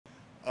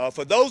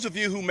For those of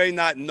you who may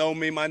not know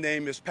me, my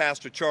name is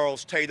Pastor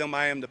Charles Tatum.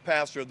 I am the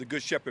pastor of the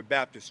Good Shepherd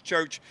Baptist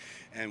Church,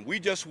 and we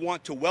just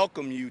want to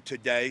welcome you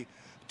today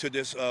to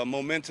this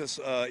momentous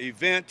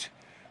event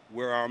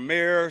where our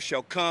mayor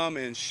shall come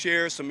and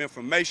share some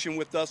information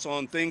with us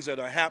on things that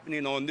are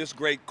happening on this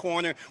great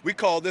corner. We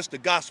call this the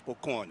Gospel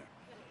Corner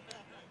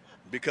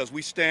because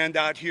we stand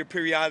out here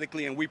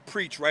periodically and we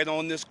preach right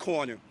on this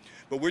corner.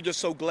 But we're just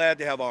so glad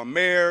to have our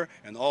mayor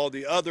and all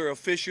the other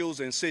officials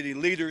and city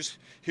leaders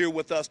here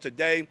with us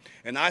today.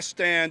 And I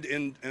stand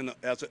in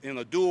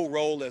a dual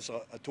role as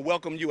to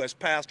welcome you as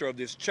pastor of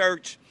this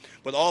church,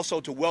 but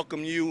also to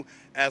welcome you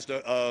as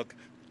the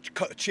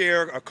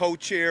chair or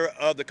co-chair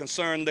of the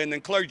Concerned Linden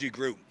Clergy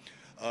Group,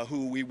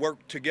 who we work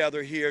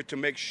together here to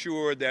make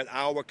sure that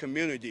our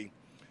community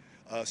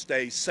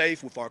stays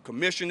safe with our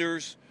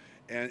commissioners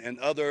and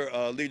other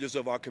leaders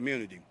of our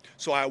community.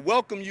 So I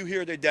welcome you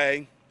here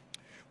today.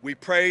 We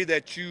pray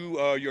that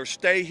your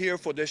stay here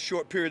for this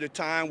short period of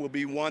time will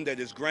be one that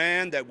is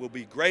grand, that will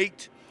be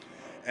great,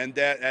 and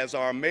that as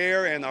our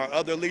mayor and our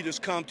other leaders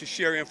come to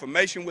share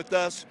information with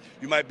us,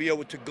 you might be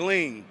able to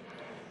glean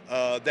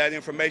that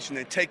information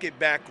and take it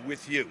back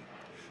with you.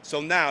 So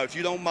now, if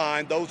you don't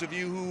mind, those of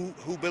you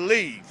who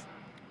believe,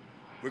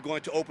 we're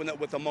going to open up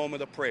with a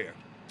moment of prayer.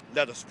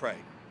 Let us pray.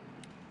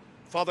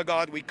 Father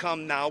God, we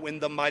come now in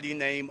the mighty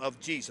name of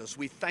Jesus.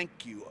 We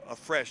thank you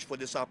afresh for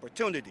this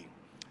opportunity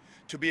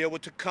to be able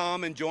to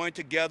come and join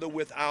together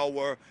with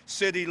our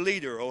city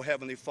leader, oh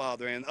Heavenly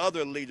Father, and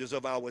other leaders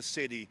of our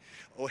city,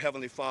 oh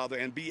Heavenly Father,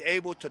 and be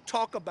able to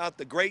talk about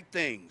the great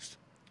things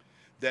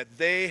that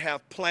they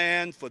have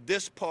planned for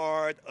this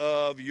part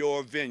of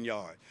your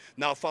vineyard.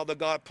 Now, Father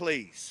God,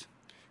 please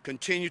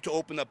continue to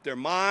open up their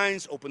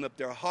minds, open up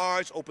their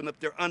hearts, open up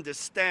their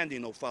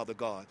understanding, oh Father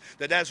God,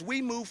 that as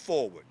we move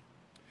forward,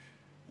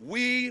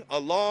 we,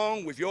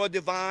 along with your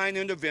divine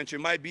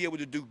intervention, might be able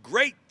to do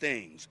great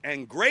things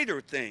and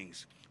greater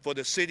things for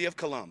the city of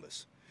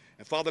Columbus.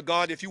 And Father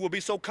God, if you will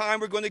be so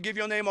kind, we're going to give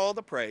your name all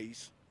the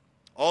praise,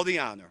 all the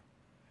honor,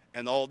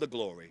 and all the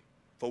glory.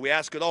 For we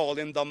ask it all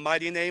in the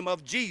mighty name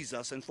of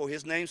Jesus, and for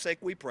his name's sake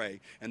we pray.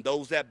 And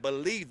those that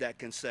believe that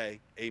can say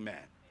amen.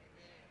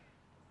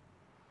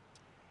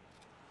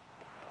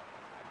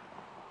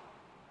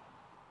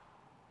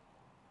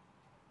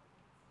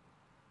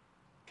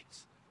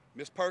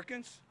 Ms.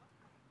 Perkins,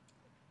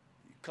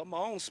 come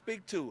on,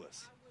 speak to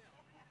us.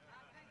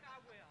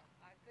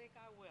 I think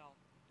I will.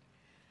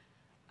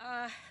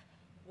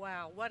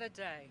 Wow, what a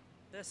day.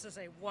 This is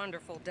a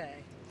wonderful day.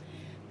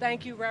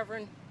 Thank you,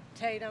 Reverend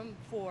Tatum,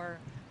 for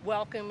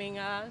welcoming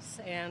us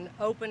and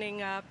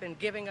opening up and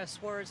giving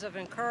us words of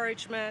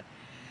encouragement.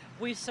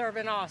 We serve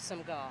an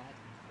awesome God.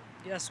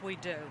 Yes, we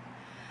do.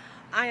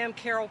 I am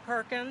Carol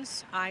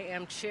Perkins. I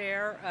am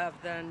chair of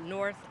the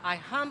North. I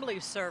humbly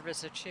serve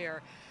as a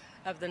chair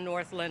of the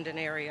North Linden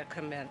Area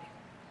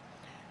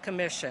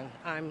Commission.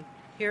 I'm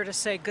here to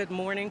say good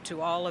morning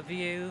to all of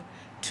you,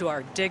 to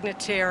our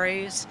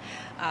dignitaries,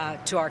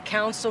 to our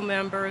council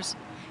members,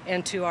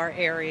 and to our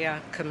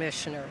area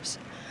commissioners.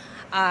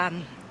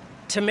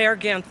 To Mayor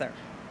Ginther,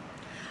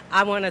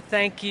 I want to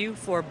thank you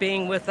for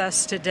being with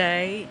us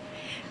today.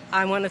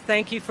 I want to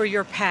thank you for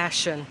your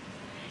passion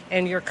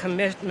and your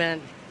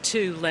commitment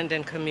to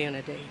Linden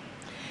community.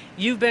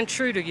 You've been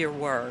true to your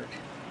word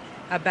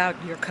about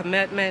your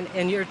commitment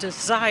and your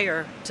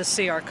desire to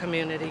see our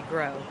community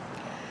grow.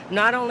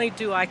 Not only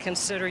do I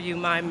consider you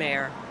my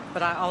mayor,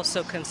 but I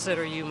also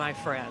consider you my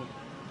friend.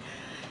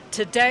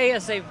 Today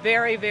is a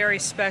very, very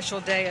special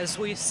day as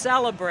we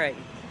celebrate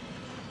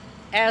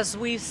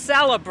the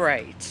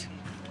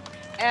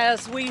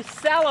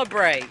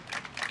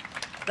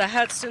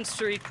Hudson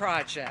Street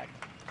project.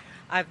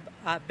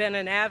 I've been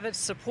an avid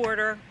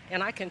supporter,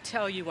 and I can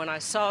tell you when I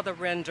saw the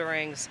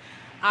renderings,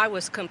 I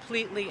was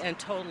completely and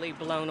totally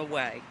blown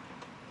away.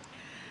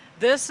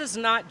 This is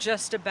not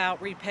just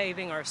about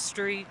repaving our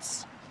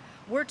streets.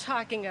 We're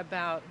talking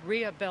about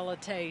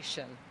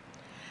rehabilitation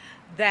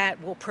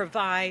that will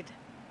provide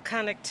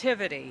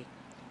connectivity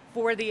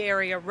for the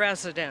area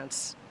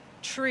residents,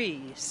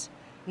 trees,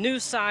 new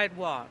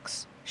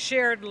sidewalks,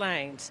 shared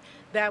lanes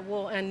that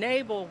will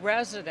enable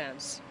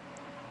residents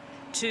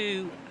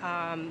to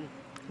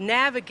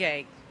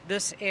navigate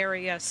this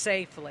area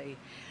safely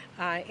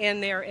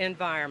in their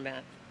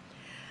environment.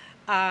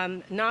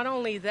 Not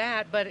only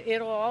that, but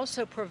it'll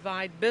also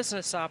provide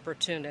business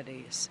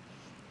opportunities.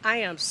 I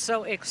am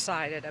so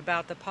excited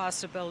about the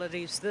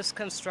possibilities this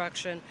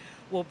construction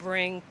will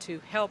bring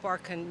to help our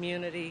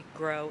community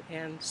grow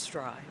and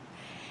strive.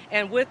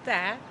 And with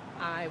that,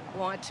 I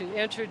want to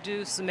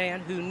introduce the man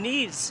who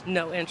needs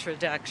no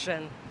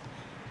introduction,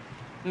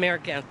 Mayor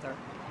Ginther.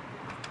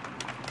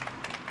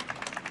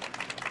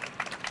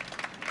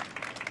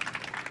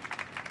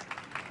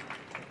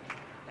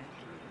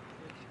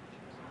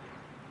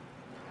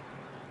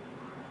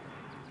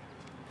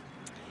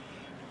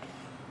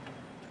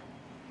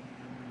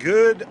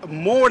 Good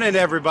morning,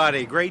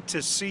 everybody. Great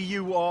to see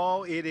you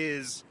all. It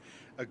is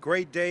a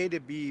great day to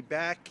be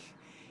back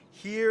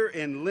here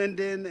in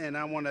Linden, and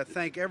I want to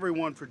thank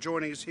everyone for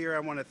joining us here. I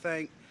want to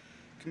thank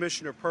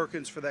Commissioner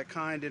Perkins for that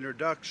kind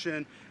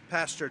introduction,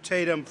 Pastor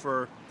Tatum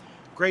for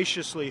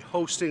graciously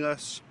hosting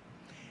us.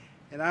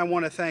 And I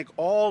want to thank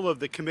all of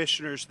the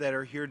commissioners that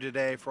are here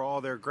today for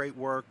all their great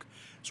work,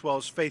 as well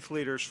as faith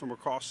leaders from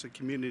across the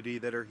community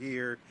that are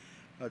here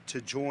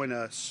to join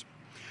us.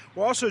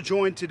 We're also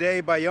joined today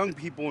by young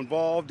people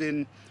involved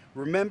in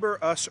Remember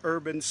Us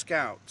Urban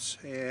Scouts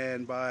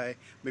and by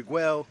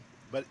Miguel,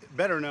 but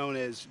better known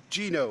as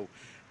Gino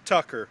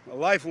Tucker, a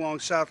lifelong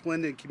South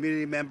Linden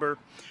community member,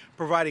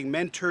 providing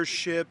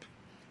mentorship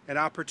and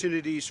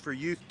opportunities for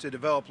youth to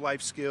develop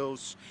life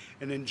skills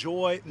and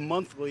enjoy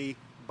monthly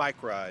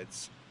bike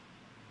rides.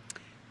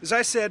 As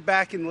I said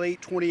back in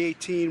late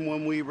 2018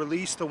 when we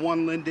released the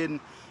One Linden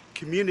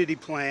Community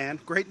Plan,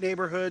 great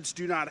neighborhoods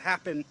do not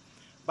happen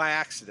by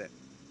accident.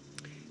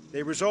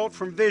 They result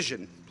from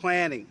vision,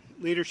 planning,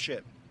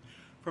 leadership,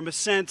 from a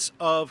sense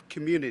of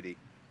community.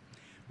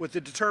 With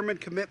the determined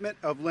commitment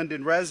of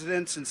Linden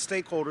residents and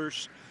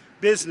stakeholders,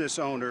 business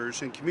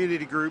owners, and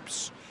community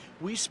groups,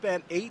 we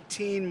spent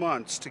 18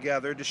 months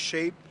together to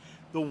shape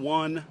the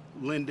One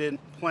Linden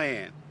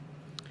Plan.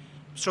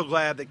 I'm so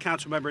glad that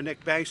Councilmember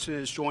Nick Bankston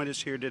has joined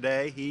us here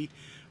today. He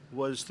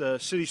was the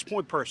city's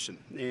point person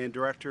and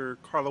Director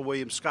Carla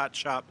Williams Scott's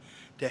shop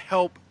to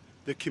help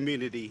the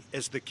community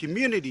as the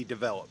community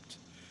developed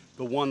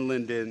the One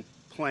Linden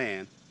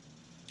Plan.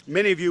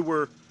 Many of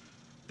you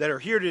that are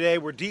here today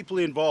were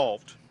deeply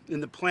involved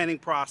in the planning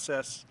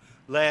process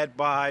led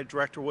by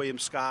Director William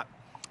Scott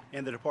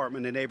and the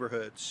Department of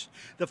Neighborhoods.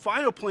 The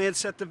final plan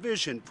set the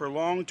vision for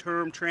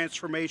long-term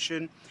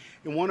transformation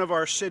in one of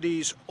our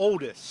city's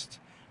oldest,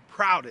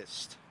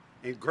 proudest,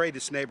 and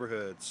greatest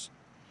neighborhoods.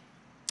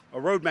 A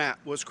roadmap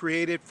was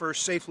created for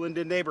safe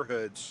Linden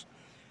neighborhoods,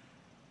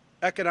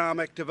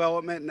 economic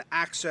development and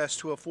access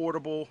to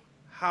affordable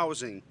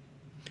housing,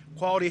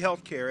 quality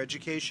health care,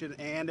 education,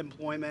 and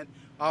employment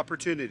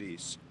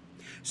opportunities.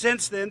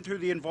 Since then, through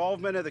the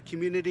involvement of the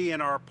community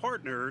and our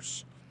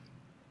partners,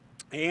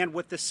 and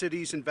with the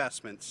city's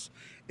investments,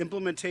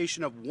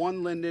 implementation of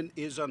One Linden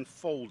is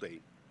unfolding.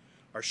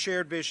 Our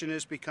shared vision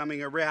is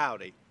becoming a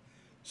reality,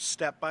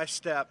 step by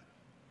step,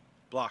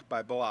 block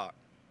by block.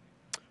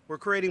 We're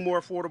creating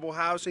more affordable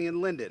housing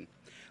in Linden,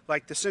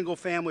 like the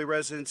single-family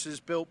residences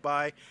built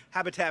by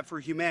Habitat for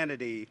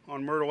Humanity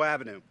on Myrtle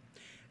Avenue,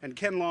 and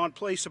Ken Lawn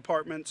Place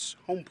Apartments,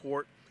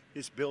 Homeport,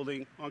 is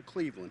building on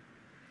Cleveland.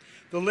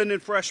 The Linden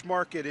Fresh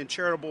Market and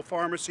Charitable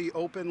Pharmacy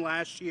opened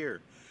last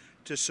year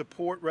to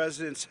support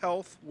residents'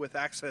 health with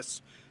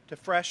access to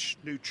fresh,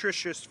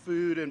 nutritious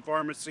food and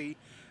pharmacy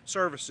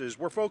services.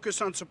 We're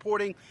focused on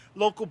supporting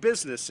local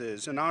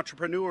businesses and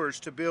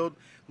entrepreneurs to build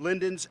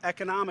Linden's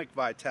economic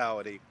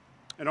vitality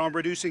and on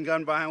reducing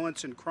gun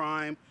violence and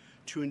crime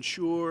to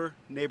ensure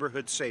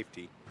neighborhood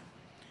safety.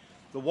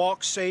 The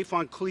Walk Safe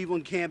on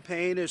Cleveland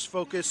campaign is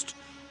focused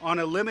on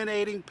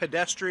eliminating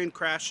pedestrian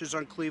crashes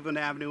on Cleveland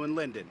Avenue in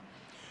Linden,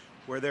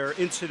 where their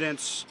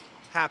incidents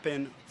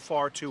happen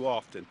far too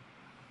often.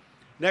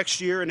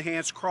 Next year,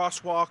 enhanced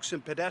crosswalks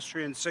and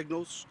pedestrian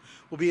signals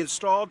will be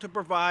installed to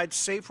provide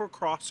safer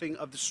crossing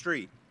of the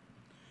street.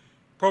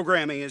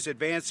 Programming is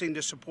advancing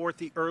to support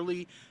the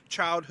early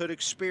childhood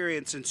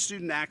experience and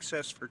student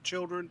access for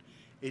children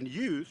and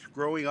youth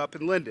growing up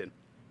in Linden.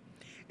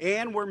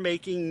 And we're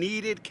making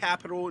needed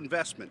capital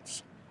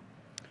investments.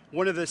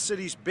 One of the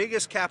city's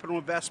biggest capital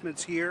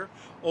investments here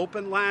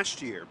opened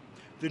last year,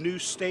 the new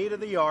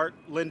state-of-the-art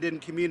Linden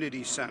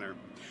Community Center,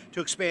 to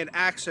expand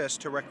access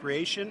to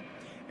recreation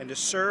and to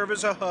serve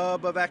as a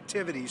hub of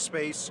activity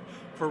space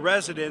for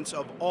residents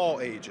of all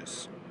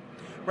ages.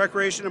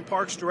 Recreation and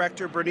Parks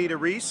Director Bernita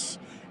Reese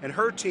and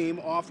her team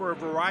offer a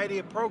variety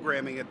of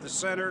programming at the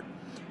center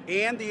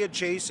and the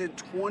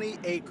adjacent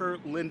 20-acre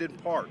Linden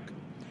Park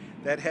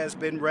that has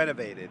been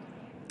renovated.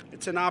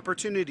 It's an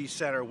opportunity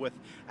center with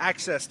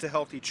access to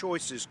healthy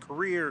choices,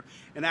 career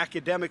and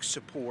academic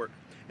support,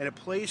 and a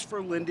place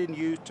for Linden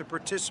youth to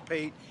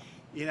participate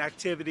in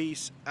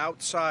activities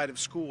outside of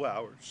school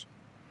hours.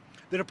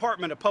 The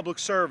Department of Public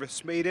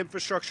Service made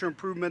infrastructure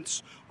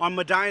improvements on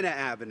Medina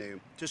Avenue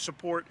to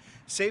support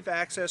safe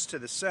access to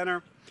the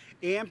center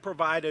and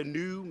provide a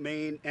new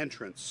main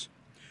entrance.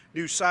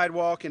 New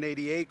sidewalk and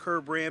ADA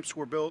curb ramps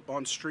were built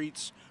on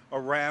streets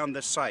around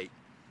the site.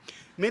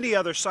 Many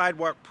other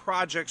sidewalk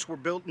projects were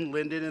built in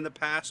Linden in the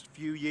past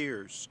few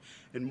years,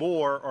 and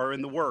more are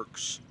in the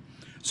works.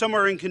 Some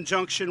are in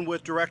conjunction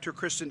with Director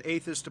Kristen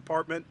Ath's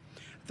department,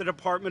 the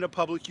Department of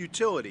Public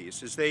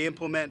Utilities, as they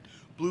implement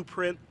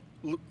Blueprint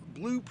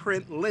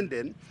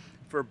Linden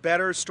for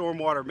better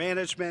stormwater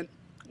management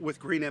with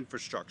green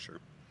infrastructure.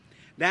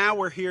 Now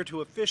we're here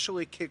to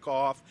officially kick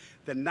off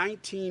the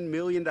 $19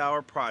 million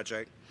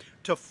project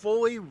to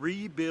fully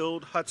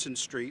rebuild Hudson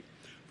Street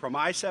from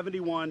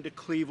I-71 to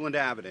Cleveland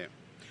Avenue,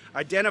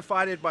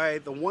 identified by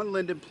the One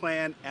Linden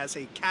Plan as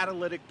a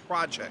catalytic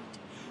project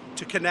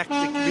to connect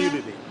the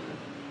community.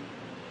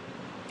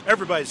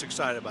 Everybody's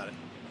excited about it.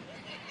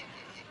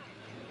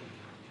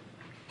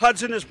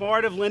 Hudson is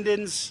part of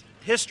Linden's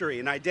history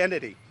and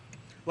identity.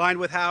 Lined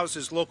with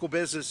houses, local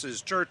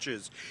businesses,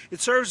 churches, it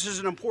serves as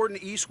an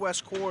important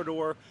east-west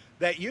corridor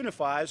that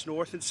unifies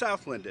North and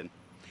South Linden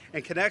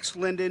and connects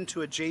Linden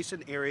to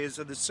adjacent areas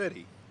of the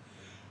city.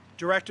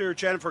 Director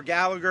Jennifer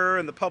Gallagher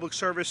and the Public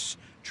Service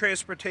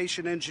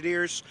Transportation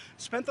Engineers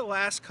spent the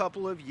last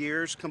couple of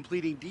years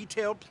completing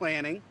detailed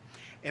planning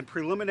and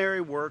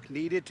preliminary work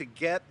needed to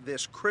get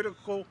this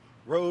critical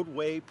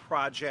roadway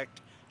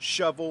project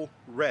shovel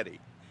ready.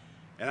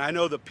 And I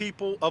know the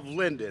people of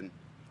Linden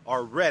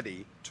are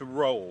ready to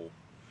roll.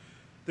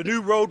 The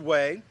new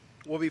roadway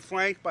will be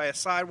flanked by a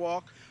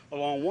sidewalk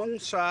along one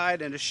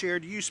side and a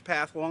shared use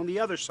path along the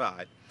other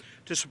side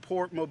to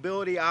support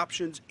mobility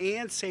options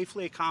and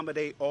safely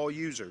accommodate all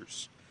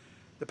users.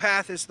 The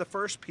path is the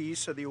first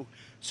piece of the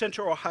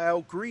Central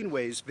Ohio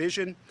Greenway's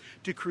vision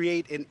to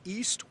create an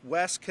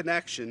east-west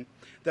connection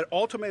that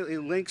ultimately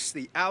links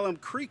the Alum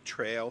Creek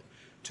Trail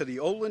to the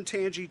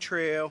Olentangy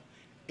Trail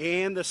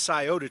and the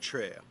Scioto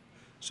Trail.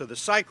 So the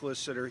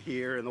cyclists that are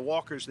here and the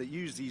walkers that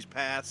use these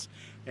paths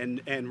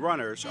and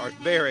runners are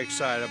very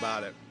excited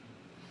about it.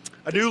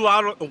 A new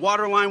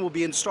water line will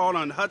be installed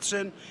on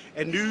Hudson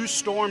and new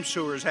storm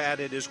sewers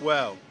added as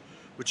well,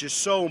 which is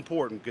so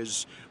important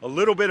because a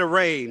little bit of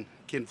rain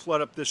can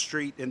flood up this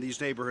street in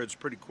these neighborhoods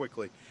pretty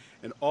quickly.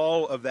 And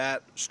all of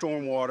that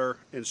storm water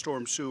and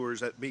storm sewers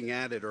that being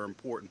added are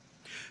important.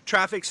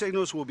 Traffic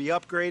signals will be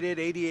upgraded,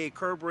 ADA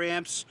curb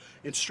ramps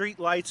and street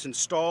lights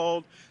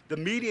installed. The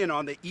median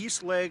on the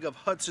east leg of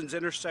Hudson's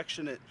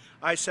intersection at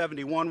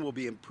I-71 will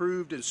be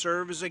improved and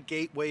serve as a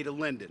gateway to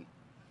Linden.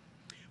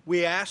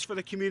 We ask for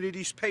the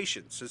community's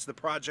patience as the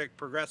project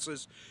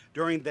progresses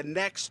during the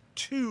next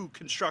 2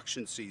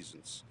 construction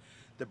seasons.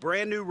 The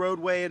brand new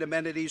roadway and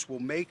amenities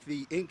will make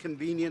the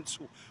inconvenience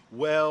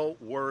well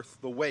worth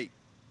the wait.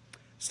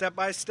 Step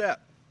by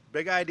step,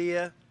 big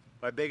idea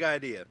by big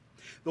idea.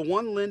 The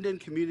One Linden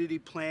Community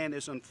Plan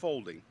is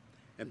unfolding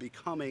and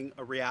becoming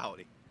a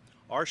reality.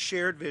 Our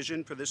shared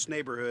vision for this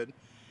neighborhood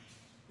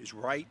is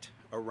right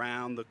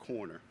around the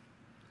corner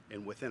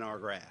and within our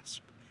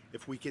grasp.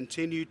 If we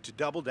continue to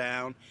double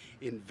down,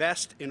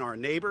 invest in our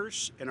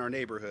neighbors and our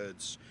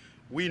neighborhoods,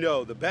 we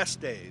know the best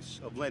days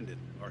of Linden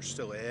are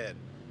still ahead.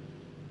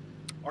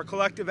 Our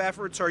collective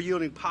efforts are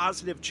yielding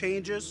positive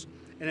changes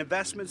and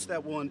investments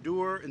that will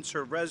endure and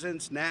serve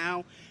residents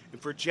now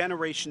and for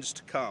generations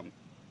to come.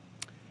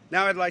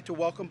 Now I'd like to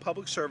welcome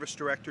Public Service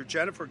Director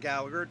Jennifer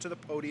Gallagher to the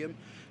podium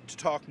to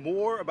talk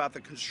more about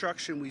the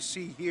construction we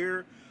see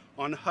here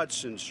on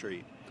Hudson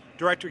Street.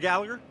 Director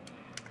Gallagher?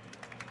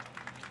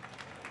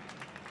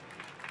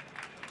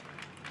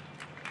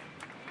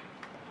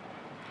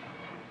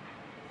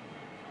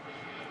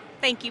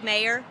 Thank you,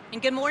 Mayor, and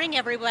good morning,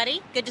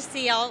 everybody. Good to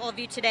see all of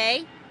you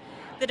today.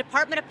 The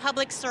Department of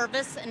Public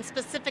Service, and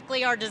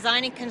specifically our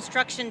design and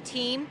construction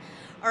team,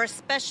 are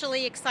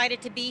especially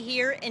excited to be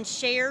here and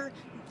share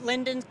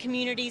Linden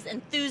community's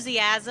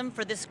enthusiasm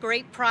for this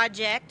great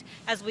project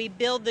as we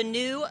build the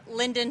new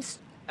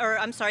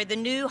the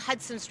new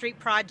Hudson Street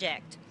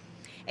project.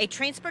 A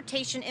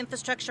transportation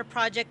infrastructure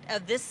project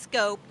of this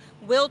scope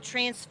will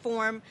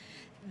transform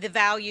the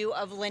value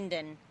of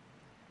Linden.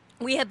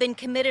 We have been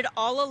committed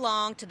all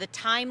along to the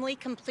timely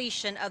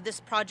completion of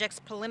this project's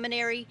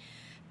preliminary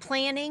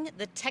planning,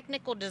 the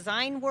technical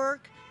design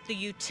work, the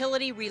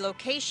utility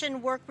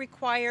relocation work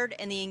required,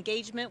 and the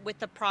engagement with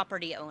the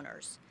property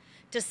owners.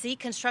 To see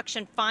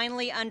construction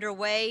finally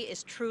underway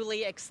is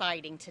truly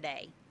exciting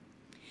today.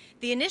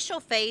 The initial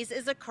phase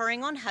is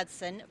occurring on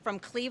Hudson from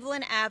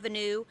Cleveland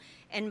Avenue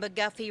and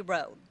McGuffey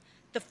Road.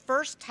 The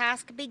first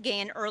task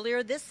began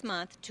earlier this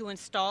month to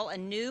install a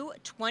new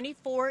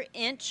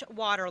 24-inch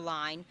water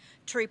line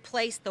to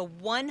replace the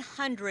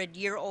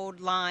 100-year-old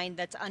line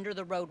that's under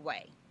the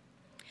roadway.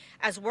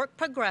 As work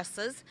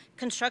progresses,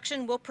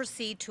 construction will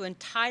proceed to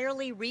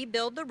entirely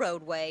rebuild the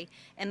roadway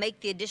and make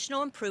the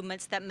additional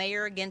improvements that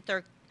Mayor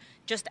Ginther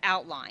just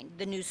outlined.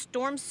 The new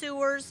storm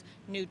sewers,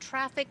 new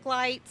traffic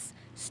lights,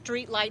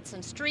 street lights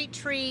and street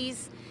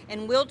trees,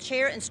 and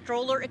wheelchair and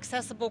stroller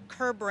accessible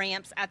curb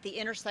ramps at the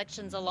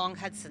intersections along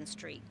Hudson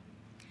Street.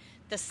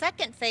 The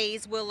second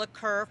phase will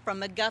occur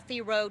from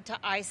McGuffey Road to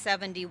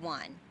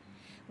I-71.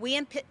 We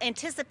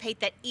anticipate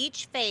that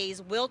each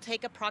phase will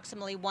take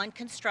approximately 1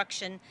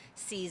 construction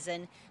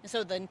season, and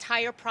so the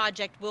entire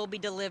project will be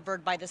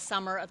delivered by the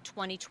summer of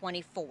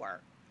 2024.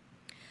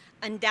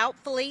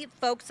 Undoubtedly,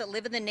 folks that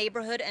live in the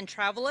neighborhood and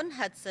travel in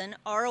Hudson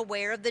are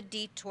aware of the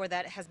detour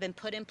that has been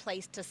put in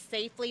place to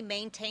safely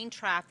maintain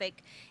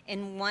traffic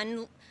in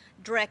one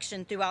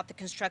direction throughout the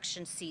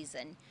construction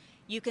season.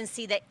 You can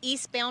see that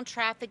eastbound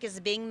traffic is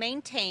being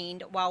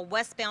maintained while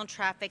westbound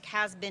traffic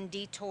has been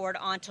detoured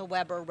onto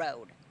Weber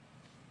Road.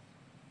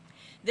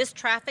 This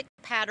traffic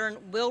pattern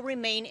will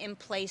remain in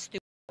place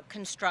throughout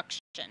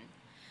construction.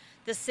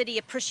 The city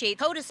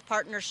appreciates CODIS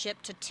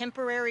partnership to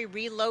temporarily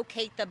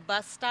relocate the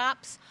bus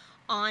stops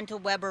onto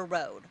Weber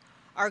Road.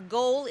 Our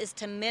goal is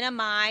to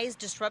minimize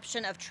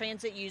disruption of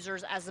transit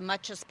users as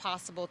much as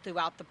possible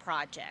throughout the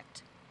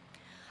project.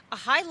 A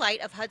highlight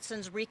of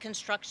Hudson's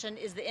reconstruction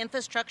is the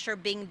infrastructure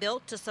being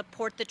built to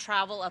support the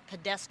travel of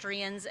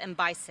pedestrians and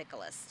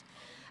bicyclists.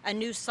 A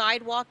new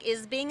sidewalk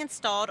is being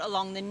installed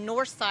along the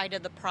north side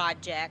of the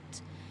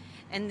project,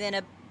 and then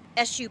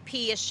a SUP,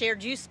 a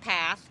shared use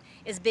path,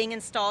 is being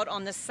installed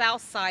on the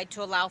south side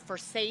to allow for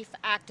safe,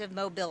 active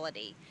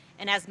mobility.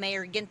 And as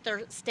Mayor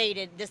Ginther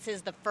stated, this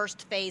is the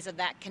first phase of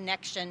that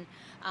connection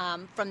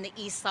from the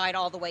east side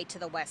all the way to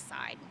the west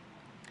side.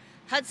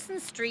 Hudson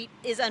Street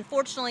is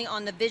unfortunately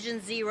on the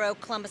Vision Zero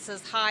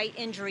Columbus's high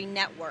injury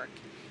network.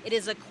 It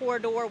is a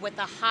corridor with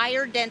a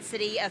higher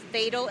density of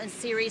fatal and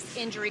serious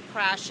injury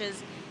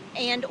crashes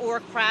and/or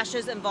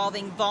crashes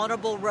involving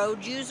vulnerable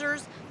road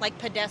users like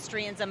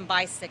pedestrians and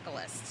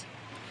bicyclists.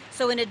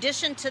 So in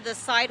addition to the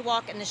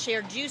sidewalk and the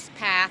shared use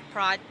path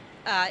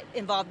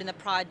involved in the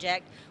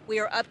project, we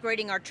are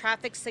upgrading our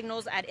traffic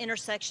signals at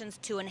intersections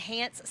to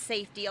enhance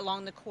safety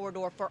along the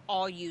corridor for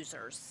all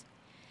users.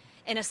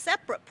 In a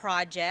separate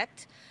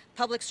project,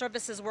 Public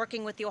Service is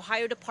working with the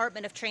Ohio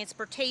Department of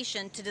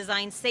Transportation to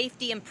design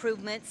safety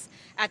improvements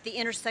at the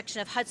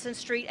intersection of Hudson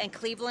Street and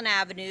Cleveland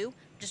Avenue,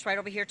 just right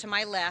over here to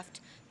my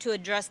left, to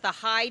address the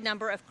high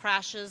number of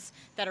crashes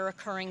that are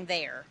occurring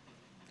there.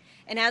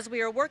 And as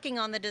we are working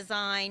on the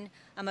design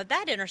of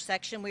that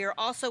intersection, we are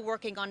also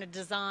working on a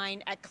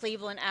design at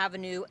Cleveland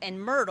Avenue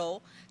and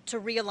Myrtle to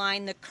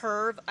realign the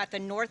curve at the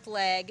north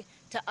leg,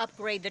 to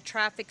upgrade the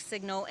traffic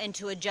signal, and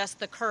to adjust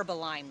the curb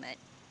alignment.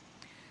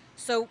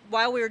 So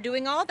while we are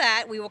doing all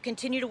that, we will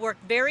continue to work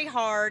very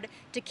hard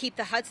to keep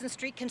the Hudson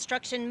Street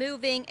construction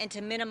moving and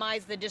to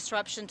minimize the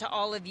disruption to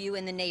all of you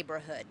in the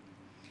neighborhood.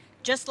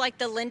 Just like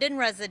the Linden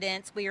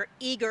residents, we are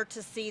eager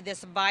to see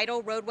this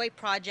vital roadway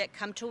project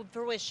come to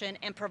fruition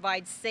and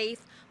provide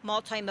safe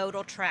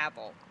multimodal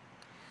travel.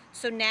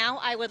 So now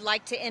I would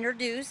like to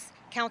introduce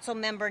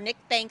Councilmember Nick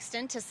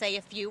Bankston to say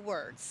a few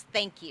words.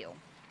 Thank you.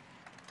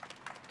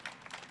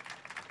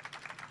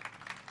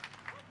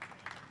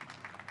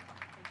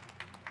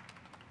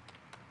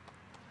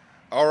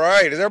 All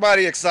right, is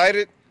everybody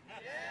excited?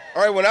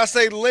 All right, when I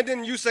say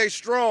Linden, you say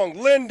strong.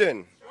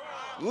 Linden.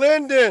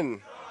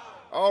 Linden.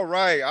 All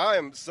right, I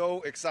am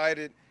so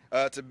excited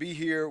to be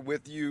here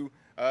with you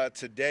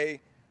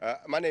today.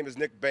 My name is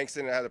Nick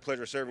Bankston, and I have the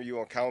pleasure of serving you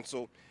on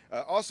council.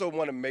 I also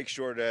want to make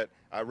sure that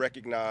I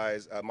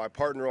recognize my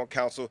partner on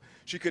council.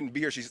 She couldn't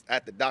be here. She's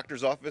at the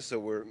doctor's office, so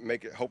we're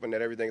hoping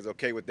that everything is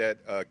okay with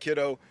that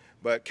kiddo.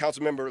 But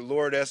Councilmember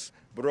Lourdes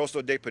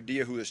Barroso de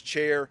Padilla, who is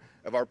chair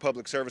of our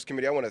Public Service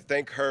Committee, I want to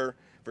thank her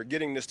for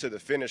getting this to the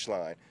finish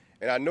line.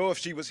 And I know if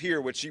she was here,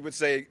 what she would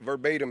say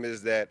verbatim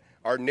is that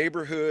our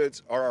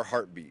neighborhoods are our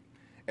heartbeat.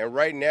 And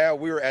right now,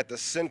 we are at the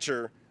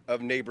center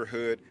of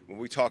neighborhood when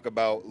we talk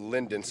about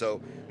Linden.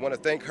 So I want to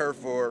thank her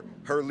for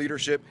her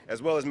leadership,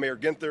 as well as Mayor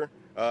Ginther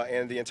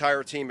and the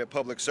entire team at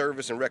Public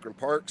Service and Rec and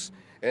Parks,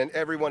 and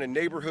everyone in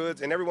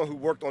neighborhoods and everyone who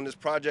worked on this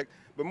project.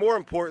 But more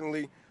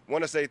importantly, I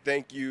want to say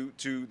thank you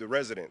to the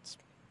residents,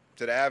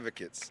 to the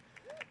advocates,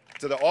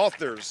 to the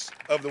authors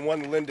of the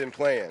One Linden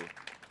Plan.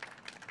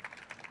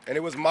 And it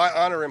was my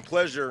honor and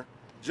pleasure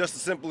just to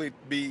simply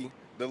be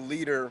the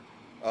leader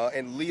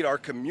and lead our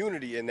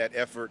community in that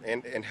effort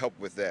and help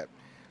with that.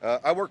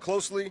 I worked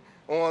closely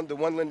on the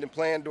One Linden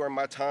Plan during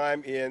my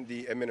time in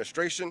the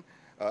administration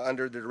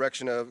under the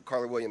direction of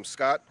Carla Williams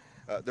Scott.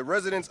 The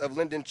residents of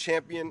Linden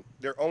champion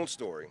their own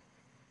story,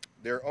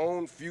 their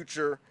own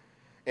future,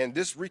 and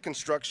this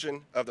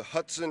reconstruction of the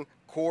Hudson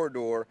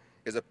corridor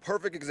is a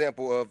perfect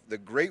example of the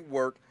great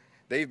work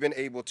they've been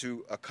able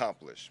to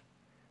accomplish.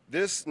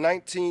 This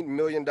 $19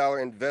 million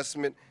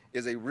investment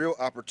is a real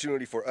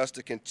opportunity for us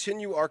to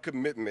continue our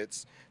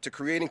commitments to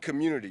creating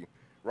community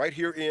right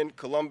here in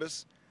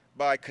Columbus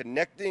by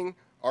connecting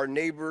our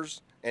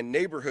neighbors and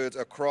neighborhoods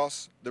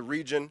across the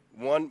region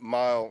 1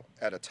 mile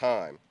at a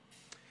time.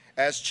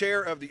 As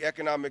chair of the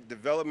Economic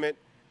Development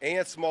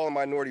and Small and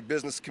Minority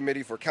Business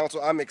Committee for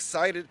Council, I'm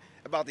excited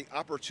about the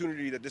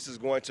opportunity that this is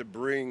going to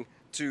bring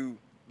to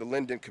the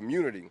Linden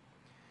community.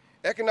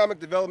 Economic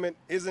development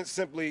isn't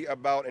simply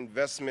about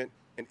investment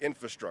in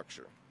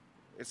infrastructure.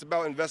 It's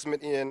about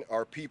investment in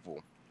our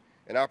people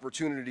and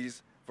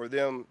opportunities for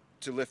them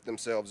to lift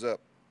themselves up.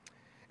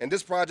 And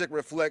this project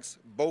reflects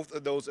both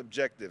of those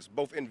objectives,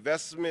 both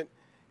investment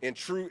in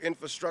true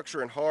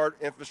infrastructure and hard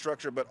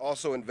infrastructure, but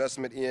also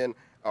investment in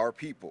our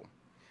people.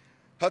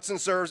 Hudson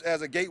serves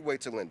as a gateway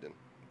to Linden,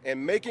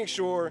 and making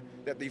sure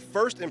that the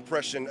first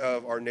impression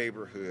of our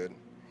neighborhood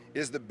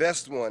is the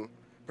best one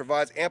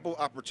provides ample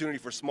opportunity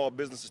for small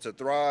businesses to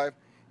thrive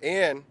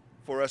and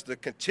for us to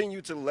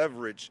continue to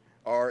leverage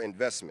our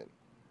investment.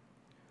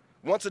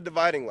 Once a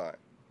dividing line,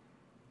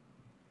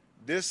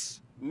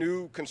 this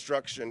new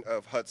construction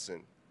of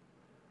Hudson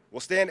will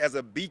stand as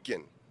a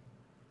beacon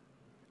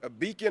of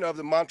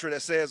the mantra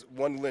that says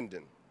One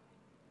Linden.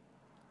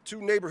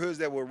 Two neighborhoods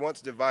that were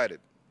once divided,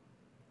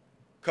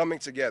 coming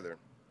together,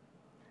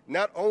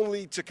 not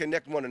only to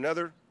connect one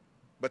another,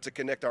 but to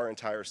connect our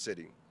entire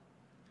city.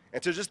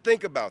 And to just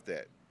think about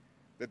that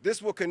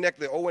this will connect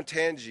the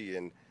Olentangy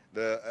and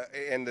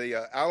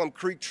the Alum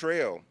Creek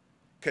Trail,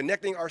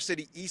 connecting our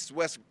city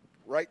east-west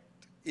right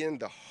in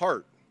the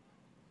heart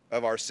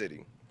of our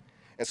city.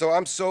 And so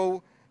I'm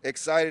so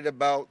excited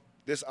about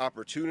this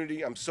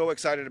opportunity. I'm so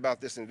excited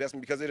about this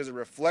investment because it is a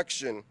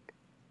reflection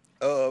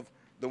of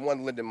the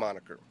One Linden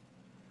moniker.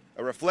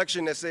 a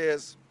reflection that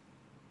says,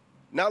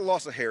 not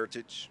loss of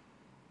heritage,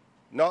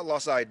 not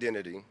loss of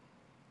identity,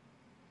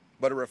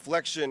 but a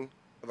reflection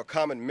of a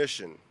common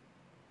mission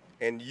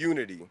and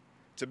unity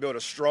to build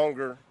a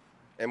stronger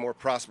and more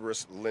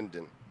prosperous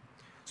Linden.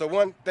 So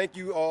one, thank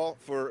you all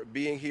for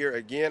being here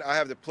again. I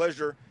have the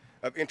pleasure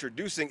of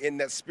introducing, in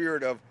that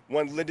spirit of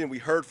One Linden, we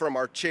heard from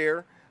our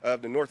chair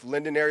of the North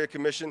Linden Area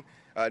Commission.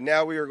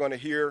 Now we are going to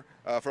hear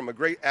from a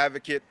great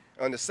advocate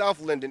on the South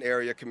Linden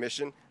Area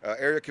Commission,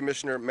 Area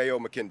Commissioner Mayo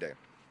McKinday.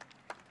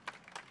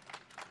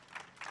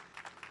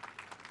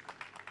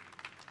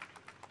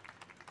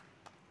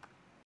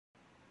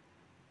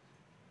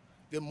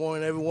 Good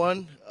morning,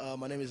 everyone.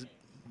 My name is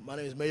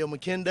Mayo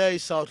McKinday,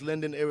 South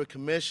Linden Area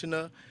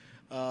Commissioner.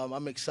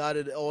 I'm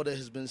excited at all that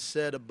has been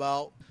said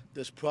about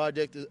this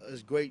project.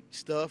 It's great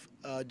stuff.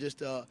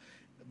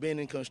 Being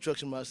in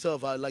construction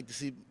myself, I'd like to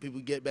see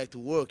people get back to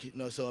work.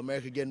 So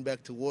America getting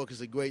back to work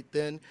is a great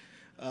thing.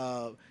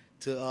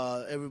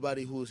 To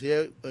everybody who's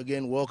here,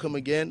 again, welcome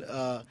again.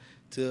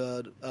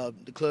 To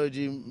the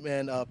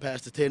clergyman,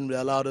 Pastor Tatum,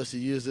 that allowed us to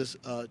use this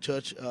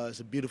church. It's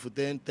a beautiful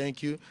thing.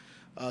 Thank you.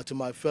 To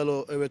my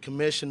fellow area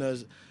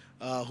commissioners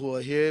who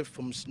are here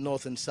from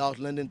North and South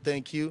Linden,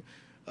 thank you.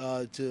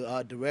 To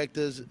our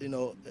directors,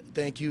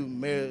 thank you.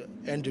 Mayor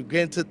Andrew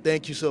Ginter,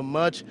 thank you so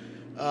much.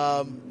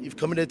 You've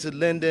committed to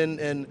Linden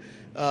and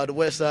the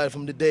West Side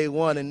from the day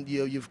one, and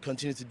you've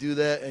continued to do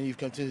that, and you've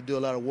continued to do a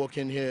lot of work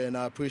in here, and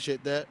I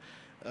appreciate that.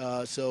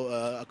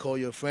 So I call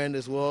you a friend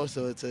as well,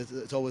 so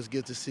it's always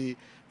good to see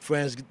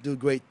friends do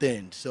great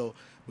things. So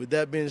with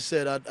that being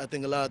said, I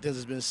think a lot of things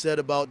has been said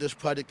about this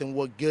project and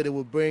what good it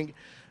will bring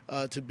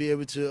to be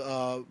able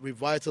to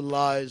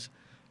revitalize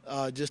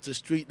just a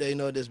street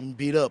that that's been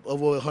beat up.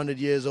 Over 100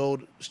 years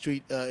old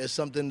street is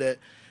something that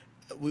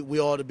we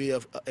ought to be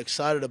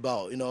excited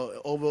about.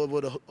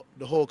 Over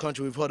the whole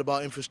country, we've heard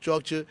about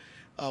infrastructure,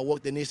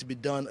 work that needs to be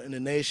done in the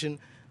nation.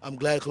 I'm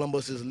glad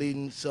Columbus is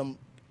leading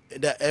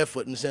that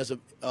effort in the sense of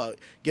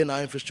getting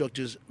our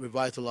infrastructures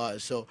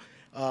revitalized. So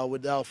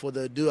without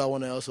further ado, I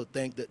want to also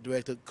thank the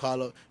Director,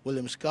 Carla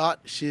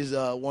Williams-Scott. She's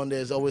one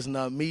that's always in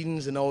our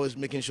meetings and always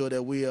making sure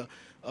that we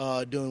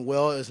are doing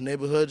well as a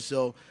neighborhood.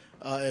 So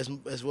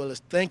as well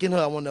as thanking her,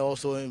 I want to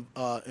also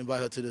invite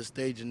her to the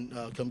stage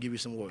and come give you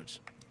some words.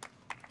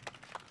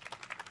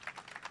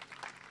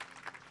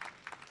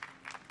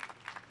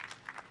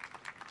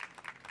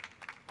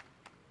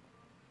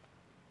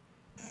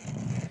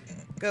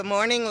 Good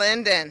morning,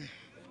 Linden.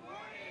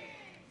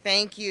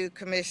 Thank you,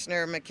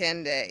 Commissioner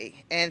McKinday,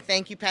 and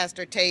thank you,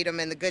 Pastor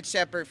Tatum and the Good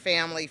Shepherd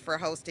family for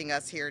hosting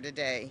us here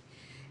today.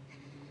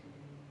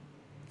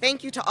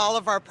 Thank you to all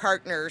of our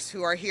partners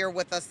who are here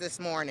with us this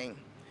morning.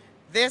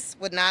 This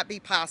would not be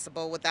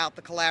possible without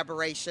the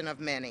collaboration of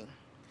many.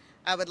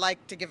 I would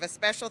like to give a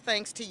special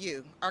thanks to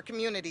you, our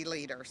community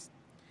leaders,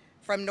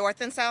 from North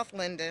and South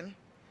Linden,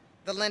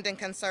 the Linden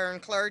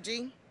Concerned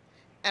clergy,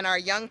 and our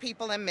young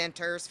people and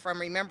mentors from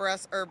Remember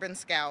Us Urban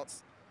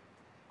Scouts.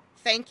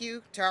 Thank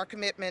you to our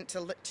commitment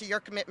to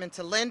your commitment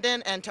to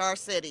Linden and to our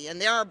city.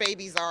 And there our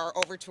babies are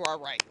over to our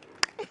right.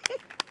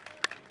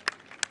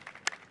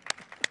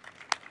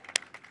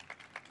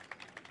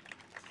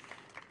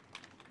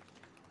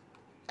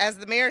 As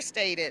the mayor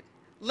stated,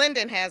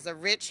 Linden has a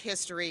rich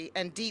history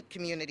and deep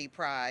community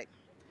pride.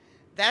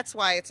 That's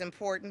why it's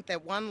important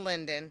that One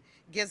Linden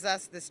gives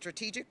us the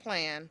strategic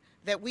plan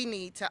that we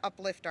need to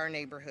uplift our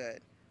neighborhood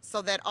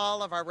so that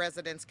all of our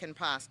residents can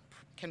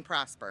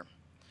prosper.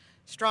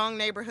 Strong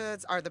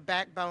neighborhoods are the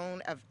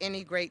backbone of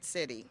any great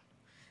city.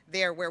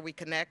 They are where we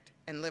connect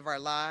and live our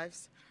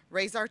lives,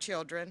 raise our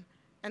children,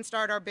 and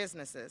start our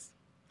businesses.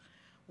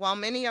 While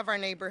many of our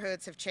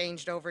neighborhoods have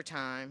changed over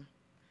time,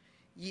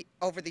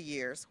 over the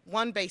years,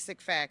 one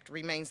basic fact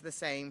remains the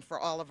same for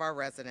all of our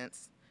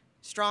residents.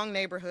 Strong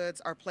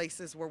neighborhoods are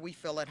places where we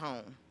feel at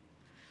home.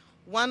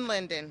 One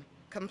Linden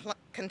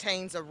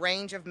contains a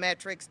range of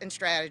metrics and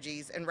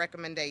strategies and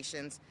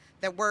recommendations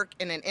that work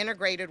in an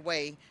integrated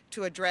way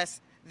to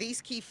address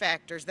these key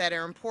factors that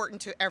are important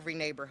to every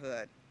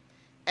neighborhood: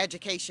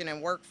 education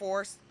and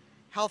workforce,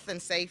 health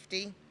and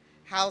safety,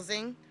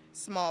 housing,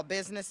 small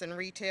business and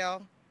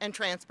retail, and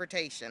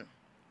transportation.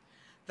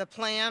 The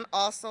plan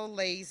also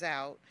lays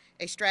out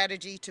a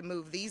strategy to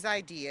move these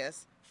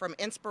ideas from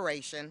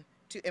inspiration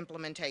to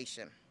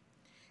implementation.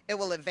 It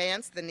will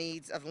advance the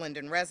needs of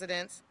Linden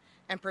residents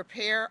and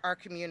prepare our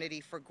community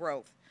for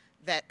growth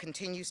that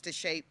continues to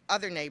shape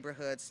other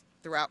neighborhoods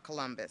throughout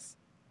Columbus.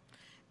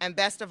 And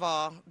best of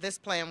all, this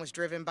plan was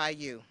driven by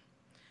you,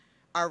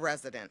 our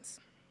residents,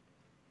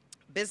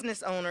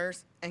 business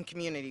owners, and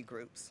community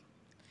groups.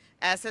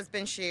 As has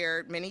been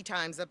shared many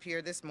times up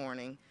here this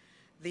morning,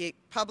 the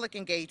public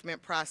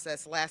engagement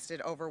process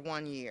lasted over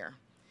 1 year.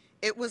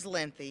 It was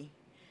lengthy,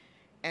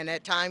 and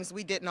at times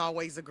we didn't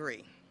always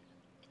agree.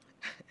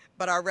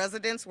 But our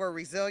residents were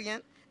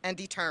resilient and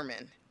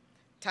determined,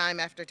 time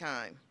after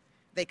time.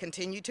 They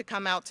continued to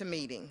come out to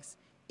meetings,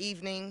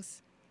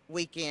 evenings,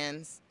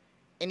 weekends,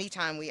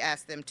 anytime we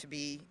asked them to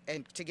be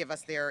and to give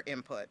us their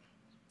input.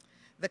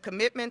 The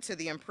commitment to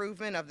the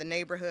improvement of the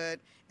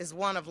neighborhood is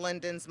one of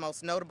Linden's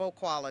most notable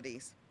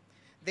qualities.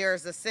 There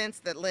is a sense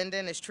that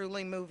Linden is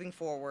truly moving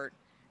forward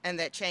and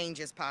that change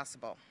is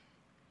possible.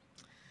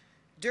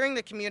 During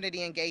the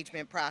community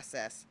engagement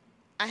process,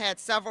 I had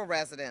several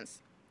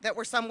residents that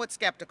were somewhat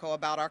skeptical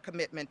about our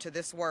commitment to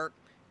this work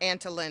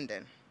and to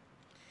Linden.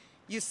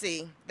 You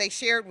see, they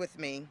shared with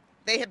me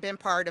they had been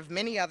part of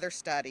many other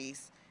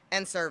studies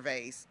and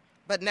surveys,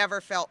 but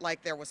never felt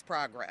like there was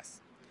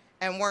progress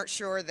and weren't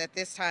sure that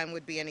this time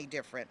would be any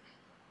different.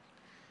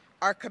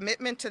 Our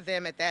commitment to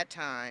them at that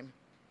time,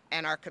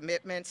 and our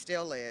commitment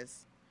still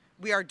is,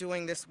 we are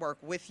doing this work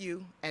with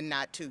you and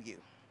not to you.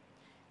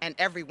 And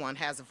everyone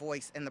has a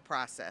voice in the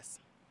process.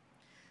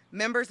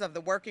 Members of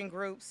the working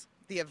groups,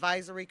 the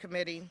advisory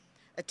committee,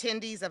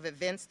 attendees of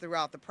events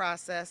throughout the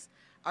process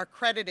are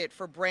credited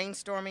for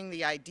brainstorming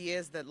the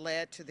ideas that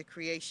led to the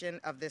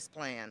creation of this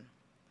plan.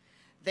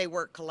 They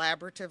work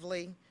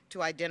collaboratively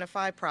to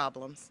identify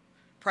problems,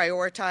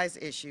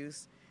 prioritize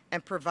issues,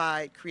 and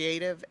provide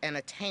creative and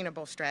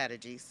attainable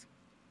strategies.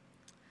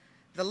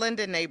 The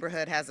Linden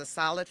neighborhood has a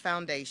solid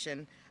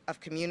foundation of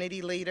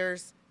community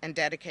leaders and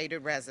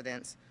dedicated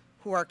residents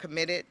who are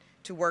committed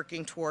to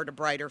working toward a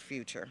brighter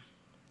future.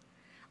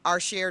 Our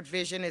shared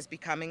vision is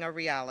becoming a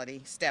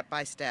reality step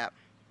by step.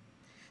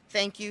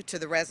 Thank you to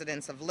the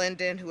residents of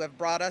Linden who have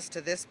brought us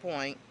to this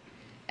point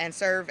and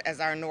serve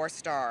as our North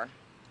Star.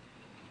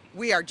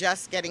 We are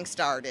just getting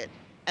started,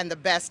 and the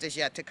best is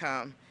yet to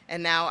come.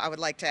 And now I would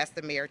like to ask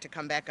the mayor to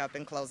come back up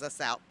and close us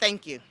out.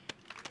 Thank you.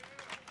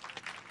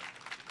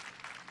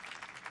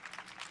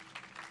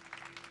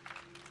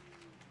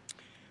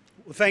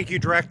 Well, thank you,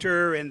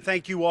 Director, and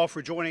thank you all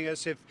for joining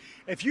us.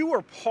 If you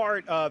were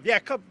part of,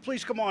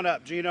 please come on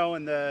up, Gino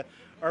and the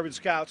Urban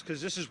Scouts,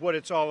 because this is what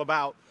it's all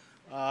about.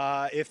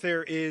 If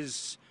there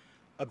is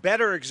a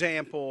better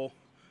example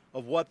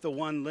of what the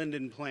One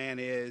Linden plan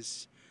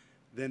is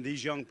than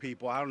these young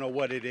people, I don't know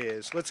what it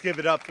is. Let's give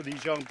it up for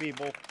these young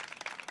people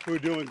who are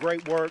doing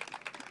great work.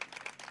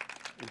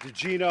 And to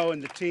Gino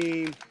and the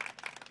team,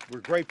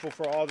 we're grateful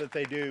for all that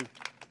they do.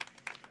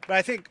 But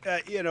I think,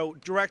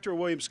 Director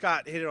William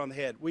Scott hit it on the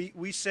head.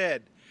 We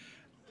said,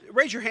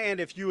 raise your hand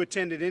if you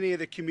attended any of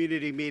the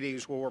community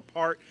meetings where we're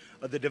part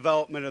of the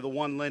development of the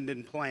One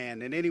Linden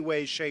plan in any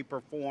way, shape,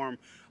 or form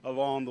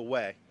along the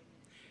way.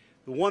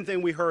 The one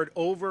thing we heard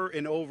over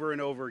and over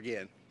and over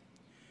again,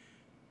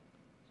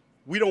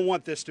 we don't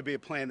want this to be a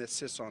plan that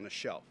sits on a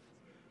shelf.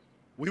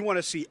 We want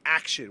to see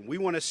action. We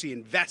want to see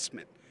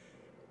investment.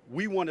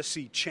 We want to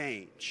see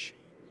change.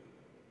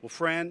 Well,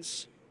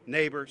 friends,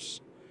 neighbors,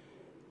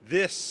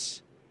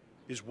 this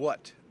is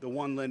what the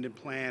One Linden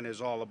plan is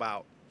all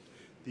about.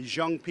 These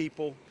young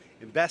people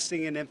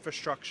investing in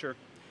infrastructure.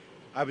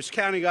 I was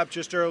counting up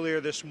just earlier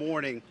this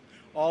morning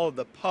all of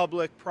the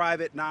public,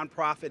 private,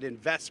 nonprofit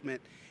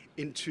investment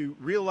into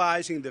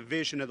realizing the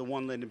vision of the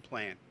One Linden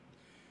plan.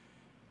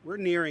 We're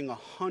nearing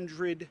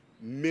 $100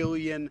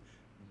 million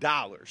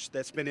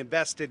that's been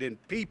invested in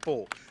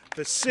people,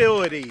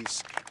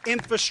 facilities,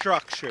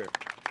 infrastructure.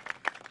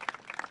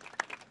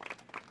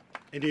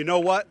 And you know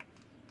what?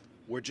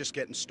 We're just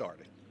getting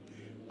started.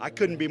 I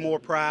couldn't be more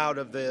proud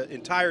of the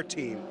entire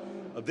team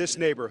of this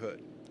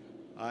neighborhood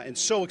and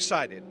so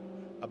excited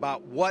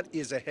about what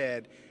is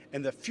ahead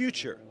and the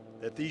future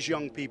that these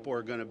young people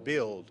are going to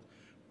build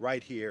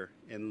right here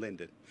in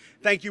Linden.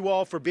 Thank you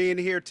all for being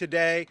here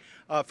today.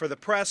 For the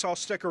press, I'll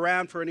stick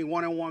around for any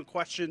one-on-one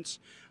questions.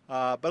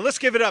 But let's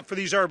give it up for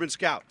these Urban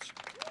Scouts.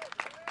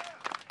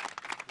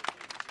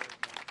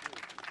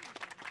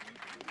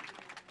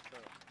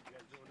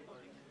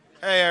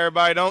 Hey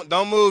everybody,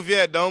 don't move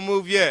yet, don't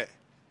move yet.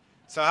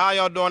 So how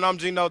y'all doing? I'm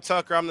Gino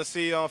Tucker. I'm the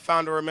CEO and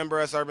founder and member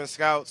of Urban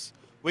Scouts.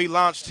 We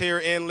launched here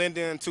in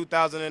Linden in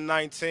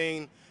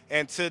 2019,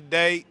 and to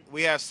date,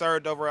 we have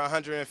served over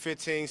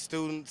 115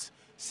 students,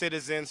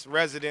 citizens,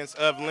 residents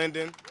of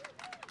Linden.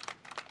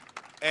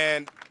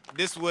 And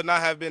this would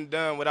not have been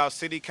done without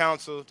City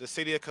Council, the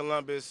City of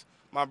Columbus,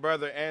 my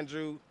brother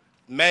Andrew,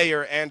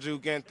 Mayor Andrew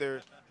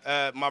Ginther,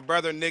 my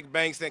brother Nick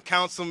Bankston,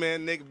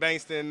 Councilman Nick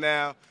Bankston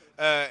now.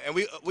 And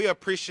we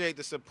appreciate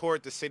the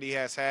support the city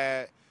has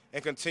had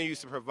and continues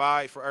to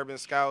provide for Urban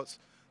Scouts.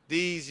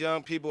 These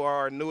young people are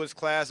our newest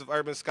class of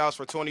Urban Scouts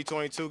for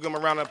 2022. Give them a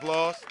round of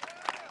applause.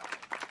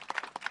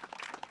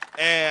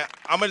 And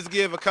I'm going to just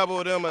give a couple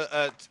of them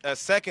a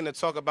second to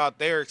talk about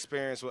their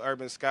experience with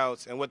Urban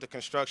Scouts and what the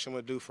construction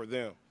would do for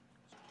them.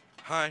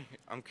 Hi,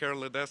 I'm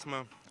Carol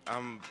Ledesma.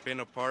 I've been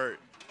a part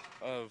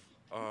of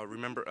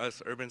Remember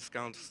Us Urban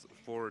Scouts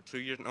for 2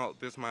 years now.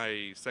 This is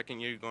my second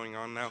year going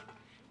on now.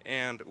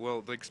 And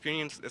well, the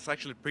experience is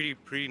actually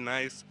pretty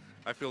nice.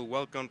 I feel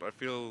welcomed. I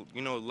feel,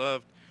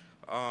 loved.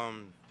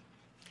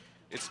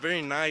 It's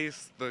very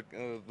nice. The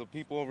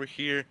people over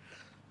here,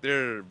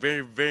 they're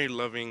very, very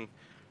loving.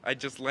 I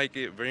just like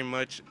it very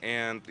much,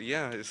 and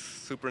yeah, it's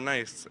super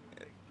nice.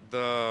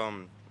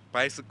 The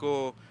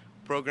bicycle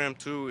program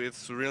too,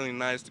 it's really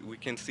nice. We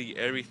can see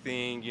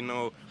everything,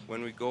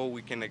 when we go,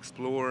 we can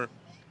explore,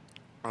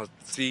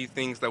 see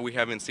things that we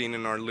haven't seen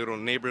in our little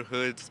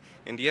neighborhoods,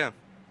 and yeah.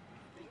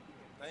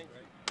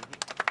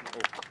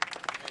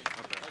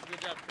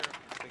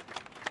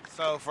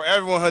 So for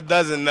everyone who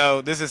doesn't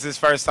know, this is his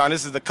first time.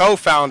 This is the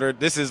co-founder.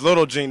 This is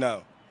little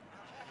Gino.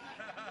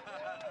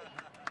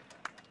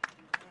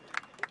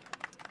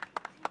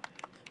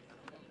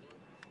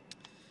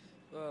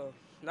 Well,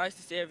 nice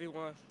to see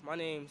everyone. My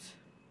name's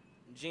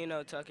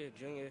Gino Tucker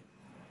Jr.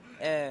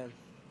 And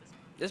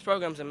this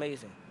program's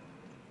amazing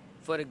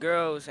for the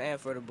girls and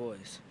for the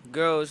boys.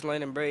 Girls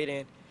learning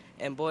braiding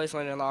and boys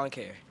learning lawn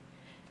care.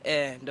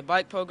 And the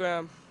bike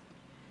program,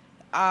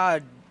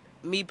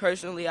 me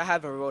personally, I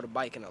haven't rode a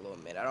bike in a little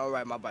minute. I don't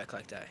ride my bike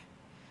like that.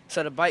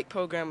 So the bike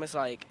program is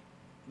like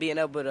being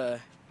able to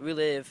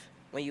relive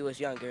when you was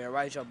younger and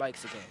ride your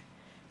bikes again.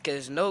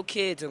 Because no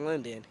kids in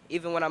Linden,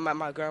 even when I'm at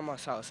my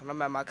grandma's house and I'm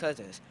at my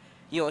cousin's,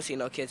 you don't see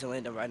no kids in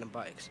Linden riding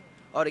bikes.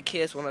 All the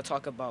kids want to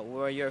talk about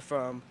where you're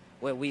from,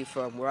 where we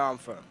from, where I'm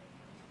from.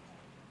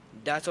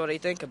 That's all they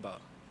think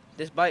about.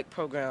 This bike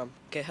program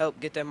can help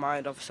get their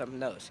mind off of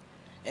something else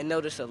and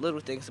notice the little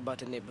things about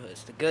the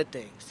neighborhoods, the good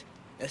things,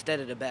 instead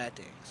of the bad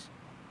things.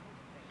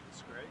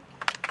 That's great.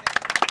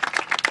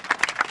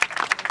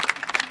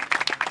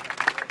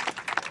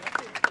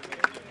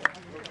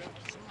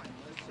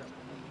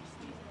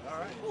 All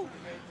right. We'll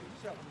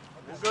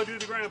go do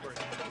the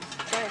groundbreaking.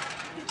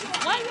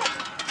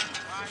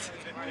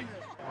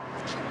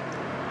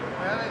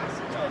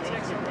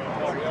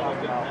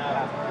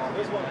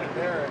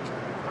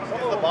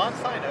 Is the bond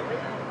sign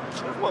everywhere?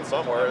 There's one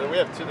somewhere. We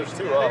have two. There's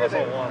two of us. I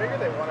figured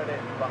they wanted it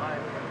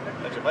behind.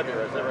 Actually, it might be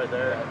right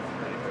there.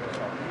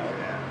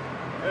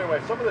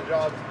 Anyway, some of the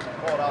jobs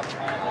called out the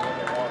time when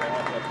they want. They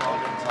went to the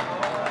project.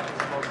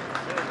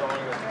 They're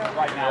going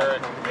right now.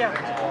 Yeah.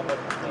 But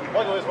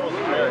luckily, this one was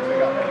generic. They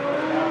got it.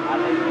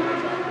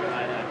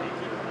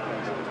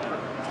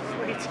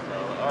 Sweet.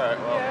 All right.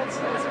 Well. Yeah, it's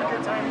a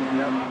good time.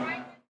 Yep.